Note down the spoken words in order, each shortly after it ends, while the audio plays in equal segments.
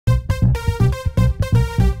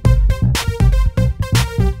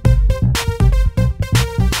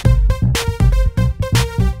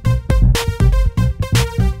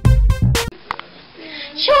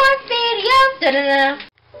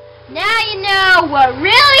know what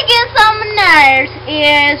really gets on my nerves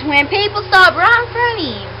is when people stop right in front of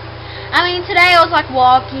you. I mean, today I was like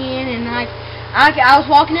walking and I was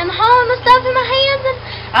walking in the hall with my stuff in my hands, and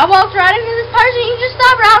I walked right into this person and he just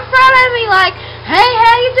stopped right in front of me like, "Hey,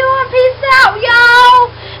 how you doing? Peace out, yo."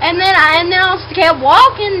 And then I just kept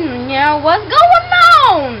walking, you know, what's going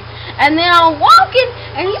on? And then I'm walking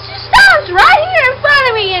and he just stops right here in front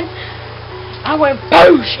of me, and I went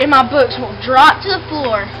boosh and my books will drop to the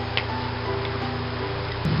floor.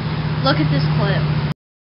 Look at this clip.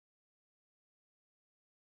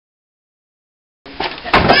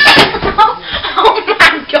 Oh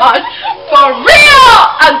my God, for real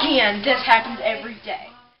again, this happens every day.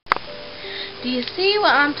 Do you see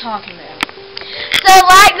what I'm talking about? So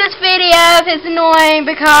like this video if it's annoying,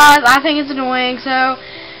 because I think it's annoying. So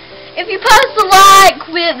if you post a like,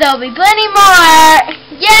 there'll be plenty more.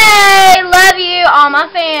 Yay, love you all my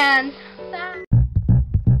fans.